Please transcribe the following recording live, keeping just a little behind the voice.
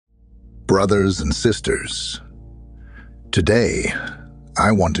brothers and sisters. Today,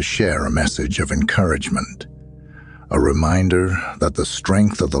 I want to share a message of encouragement, a reminder that the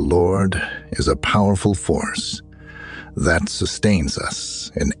strength of the Lord is a powerful force that sustains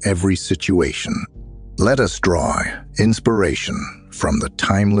us in every situation. Let us draw inspiration from the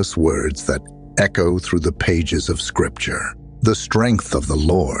timeless words that echo through the pages of Scripture. The strength of the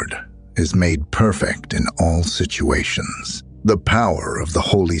Lord is made perfect in all situations. The power of the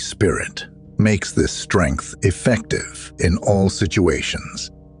Holy Spirit makes this strength effective in all situations.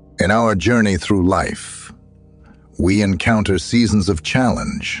 In our journey through life, we encounter seasons of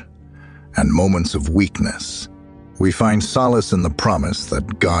challenge and moments of weakness. We find solace in the promise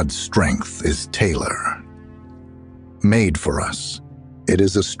that God's strength is tailor-made for us. It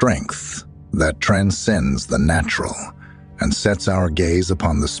is a strength that transcends the natural and sets our gaze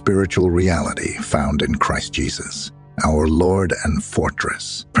upon the spiritual reality found in Christ Jesus, our Lord and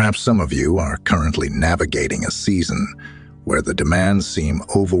fortress. Perhaps some of you are currently navigating a season where the demands seem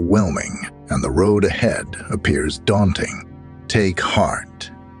overwhelming and the road ahead appears daunting. Take heart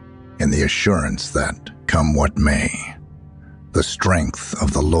in the assurance that, come what may, the strength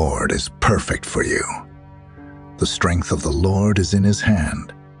of the Lord is perfect for you. The strength of the Lord is in His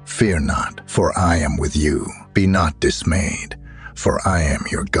hand. Fear not, for I am with you. Be not dismayed, for I am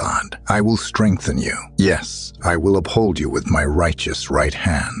your God. I will strengthen you. Yes, I will uphold you with my righteous right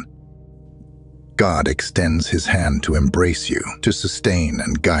hand. God extends His hand to embrace you, to sustain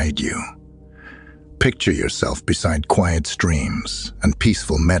and guide you. Picture yourself beside quiet streams and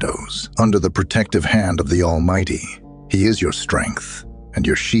peaceful meadows, under the protective hand of the Almighty. He is your strength and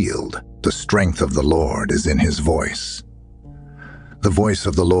your shield. The strength of the Lord is in His voice. The voice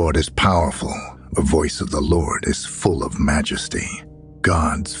of the Lord is powerful. The voice of the Lord is full of majesty.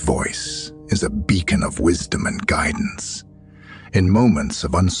 God's voice is a beacon of wisdom and guidance. In moments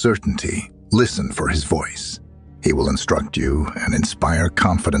of uncertainty, listen for His voice. He will instruct you and inspire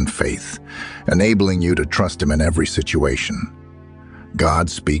confident faith, enabling you to trust Him in every situation. God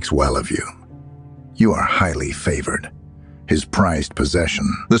speaks well of you. You are highly favored, His prized possession.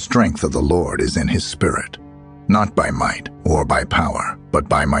 The strength of the Lord is in His Spirit. Not by might or by power, but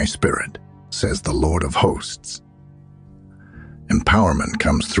by my Spirit, says the Lord of hosts. Empowerment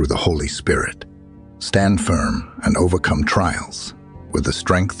comes through the Holy Spirit. Stand firm and overcome trials with the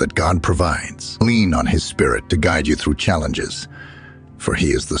strength that God provides. Lean on His Spirit to guide you through challenges, for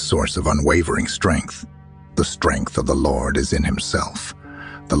He is the source of unwavering strength. The strength of the Lord is in Himself.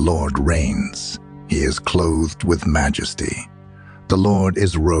 The Lord reigns. He is clothed with majesty. The Lord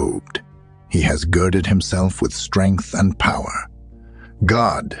is robed. He has girded Himself with strength and power.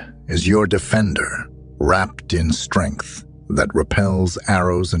 God is your defender, wrapped in strength that repels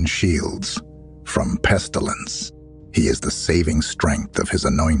arrows and shields from pestilence. He is the saving strength of His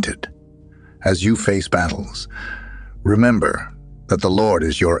anointed. As you face battles, remember that the Lord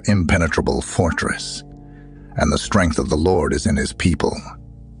is your impenetrable fortress, and the strength of the Lord is in His people.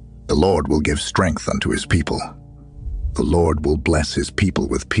 The Lord will give strength unto His people. The Lord will bless His people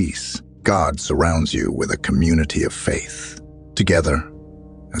with peace. God surrounds you with a community of faith. Together,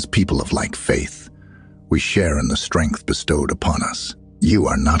 as people of like faith, we share in the strength bestowed upon us. You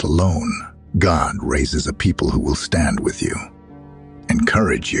are not alone. God raises a people who will stand with you,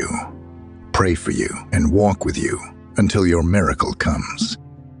 encourage you, pray for you, and walk with you until your miracle comes.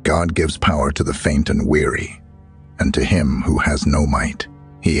 God gives power to the faint and weary, and to him who has no might,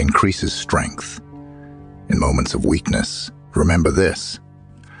 He increases strength. In moments of weakness, remember this: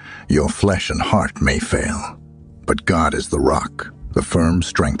 your flesh and heart may fail, but God is the rock, the firm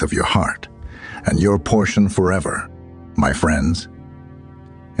strength of your heart, and your portion forever. My friends,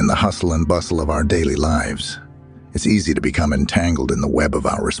 in the hustle and bustle of our daily lives, it's easy to become entangled in the web of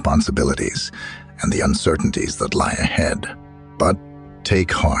our responsibilities and the uncertainties that lie ahead. But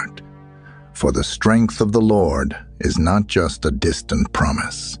take heart, for the strength of the Lord is not just a distant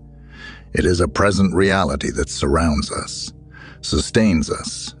promise. It is a present reality that surrounds us, sustains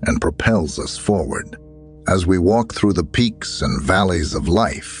us, and propels us forward. As we walk through the peaks and valleys of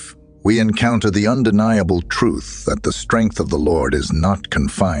life, we encounter the undeniable truth that the strength of the Lord is not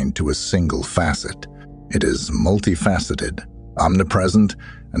confined to a single facet. It is multifaceted, omnipresent,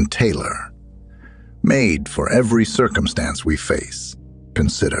 and tailor-made for every circumstance we face.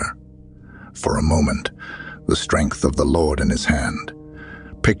 Consider, for a moment, the strength of the Lord in His hand.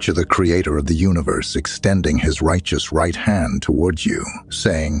 Picture the Creator of the universe extending His righteous right hand towards you,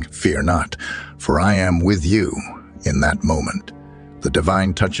 saying, "Fear not, for I am with you." In that moment, the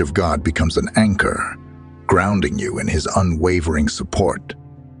divine touch of God becomes an anchor, grounding you in His unwavering support.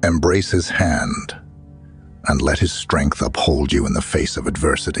 Embrace His hand and let His strength uphold you in the face of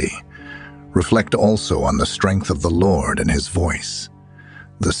adversity. Reflect also on the strength of the Lord and his voice.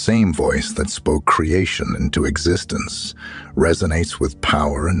 The same voice that spoke creation into existence resonates with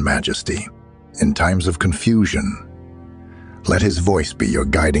power and majesty. In times of confusion, let his voice be your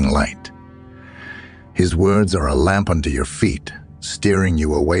guiding light. His words are a lamp unto your feet, steering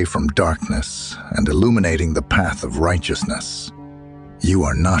you away from darkness and illuminating the path of righteousness. You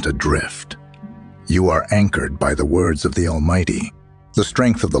are not adrift. You are anchored by the words of the Almighty. The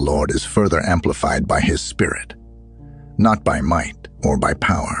strength of the Lord is further amplified by his Spirit, not by might or by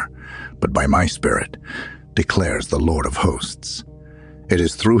power, but by my Spirit, declares the Lord of hosts. It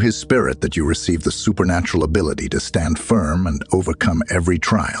is through his Spirit that you receive the supernatural ability to stand firm and overcome every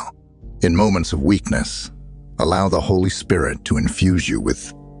trial. In moments of weakness, allow the Holy Spirit to infuse you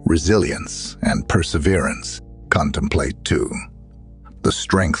with resilience and perseverance. Contemplate, too, the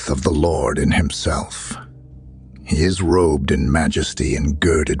strength of the Lord in himself. He is robed in majesty and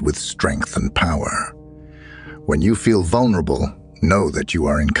girded with strength and power. When you feel vulnerable, know that you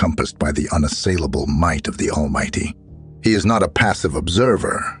are encompassed by the unassailable might of the Almighty. He is not a passive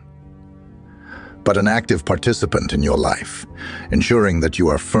observer, but an active participant in your life, ensuring that you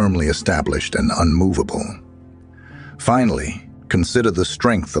are firmly established and unmovable. Finally, consider the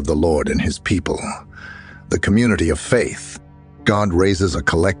strength of the Lord in his people, the community of faith. God raises a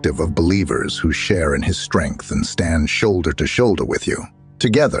collective of believers who share in his strength and stand shoulder to shoulder with you.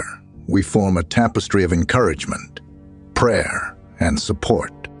 Together, we form a tapestry of encouragement, prayer, and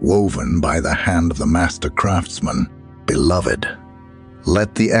support, woven by the hand of the master craftsman. Beloved,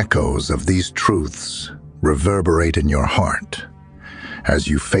 let the echoes of these truths reverberate in your heart as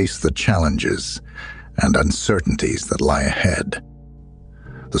you face the challenges and uncertainties that lie ahead.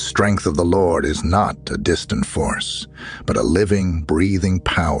 The strength of the Lord is not a distant force, but a living, breathing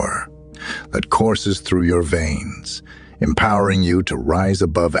power that courses through your veins, empowering you to rise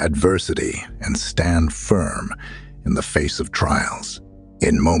above adversity and stand firm in the face of trials.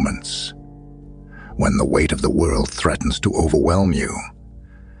 In moments when the weight of the world threatens to overwhelm you,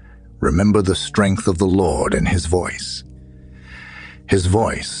 remember the strength of the Lord in his voice. His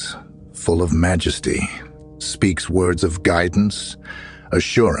voice, full of majesty, speaks words of guidance,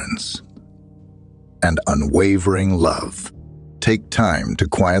 assurance, and unwavering love. Take time to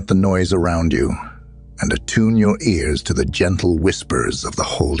quiet the noise around you and attune your ears to the gentle whispers of the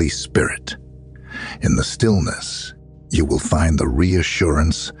Holy Spirit. In the stillness, you will find the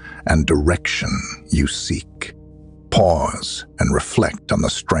reassurance and direction you seek. Pause and reflect on the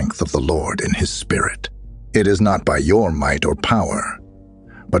strength of the Lord in his Spirit. It is not by your might or power,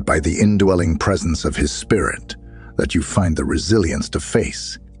 but by the indwelling presence of his Spirit that you find the resilience to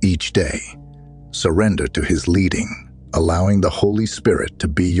face each day. Surrender to his leading, allowing the Holy Spirit to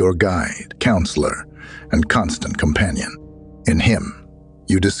be your guide, counselor, and constant companion. In him,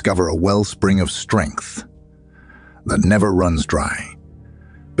 you discover a wellspring of strength that never runs dry.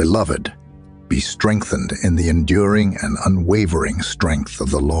 Beloved, be strengthened in the enduring and unwavering strength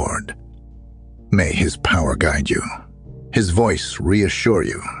of the Lord. May his power guide you, his voice reassure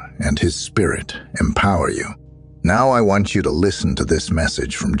you, and his Spirit empower you. Now I want you to listen to this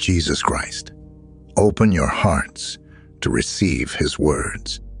message from Jesus Christ. Open your hearts to receive his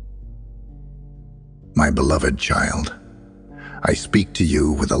words. My beloved child, I speak to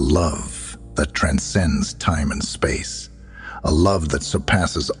you with a love that transcends time and space, a love that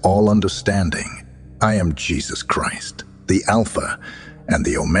surpasses all understanding. I am Jesus Christ, the Alpha and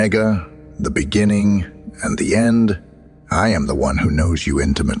the Omega, the beginning and the end. I am the one who knows you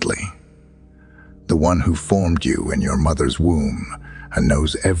intimately, the one who formed you in your mother's womb and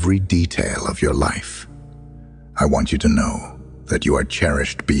knows every detail of your life. I want you to know that you are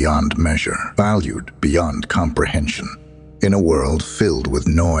cherished beyond measure, valued beyond comprehension. In a world filled with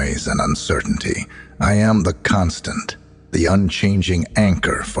noise and uncertainty, I am the constant, the unchanging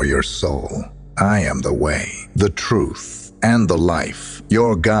anchor for your soul. I am the way, the truth, and the life,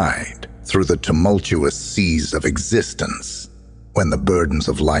 your guide through the tumultuous seas of existence. When the burdens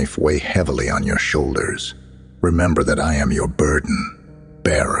of life weigh heavily on your shoulders, remember that I am your burden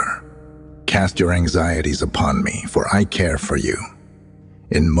bearer. Cast your anxieties upon me, for I care for you.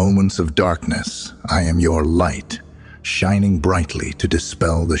 In moments of darkness, I am your light, shining brightly to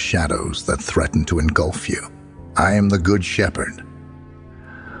dispel the shadows that threaten to engulf you. I am the Good Shepherd,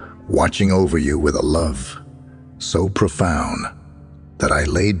 watching over you with a love so profound that I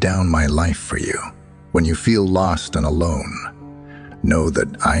laid down my life for you. When you feel lost and alone, know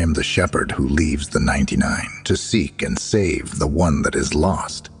that I am the shepherd who leaves the 99 to seek and save the one that is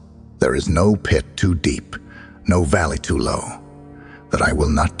lost. There is no pit too deep, no valley too low, that I will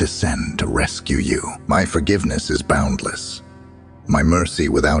not descend to rescue you. My forgiveness is boundless, my mercy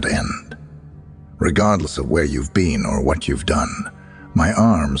without end, Regardless of where you've been or what you've done, my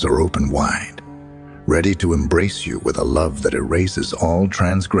arms are open wide, ready to embrace you with a love that erases all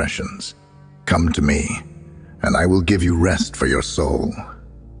transgressions. Come to me, and I will give you rest for your soul.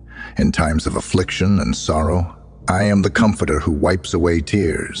 In times of affliction and sorrow, I am the comforter who wipes away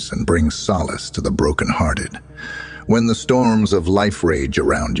tears and brings solace to the brokenhearted. When the storms of life rage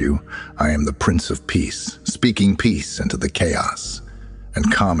around you, I am the Prince of Peace, speaking peace into the chaos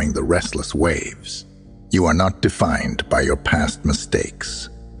and calming the restless waves. You are not defined by your past mistakes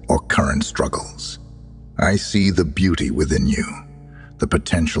or current struggles. I see the beauty within you, the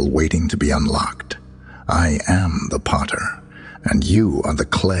potential waiting to be unlocked. I am the potter, and you are the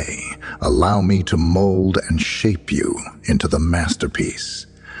clay. Allow me to mold and shape you into the masterpiece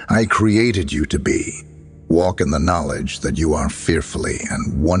I created you to be. Walk in the knowledge that you are fearfully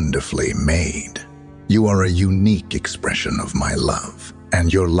and wonderfully made. You are a unique expression of my love,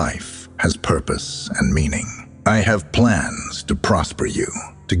 and your life has purpose and meaning. I have plans to prosper you,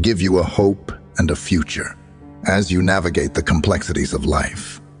 to give you a hope and a future. As you navigate the complexities of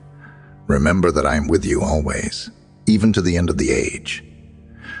life, remember that I am with you always, even to the end of the age.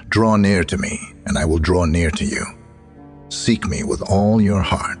 Draw near to me, and I will draw near to you. Seek me with all your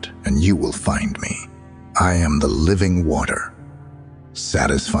heart, and you will find me. I am the living water,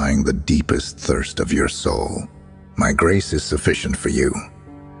 satisfying the deepest thirst of your soul. My grace is sufficient for you,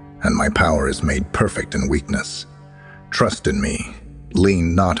 and my power is made perfect in weakness. Trust in me,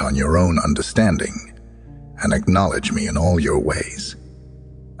 lean not on your own understanding, and acknowledge me in all your ways.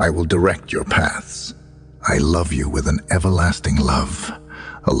 I will direct your paths. I love you with an everlasting love,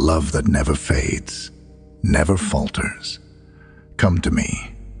 a love that never fades, never falters. Come to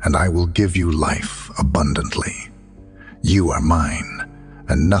me, and I will give you life abundantly. You are mine,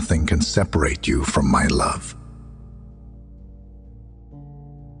 and nothing can separate you from my love.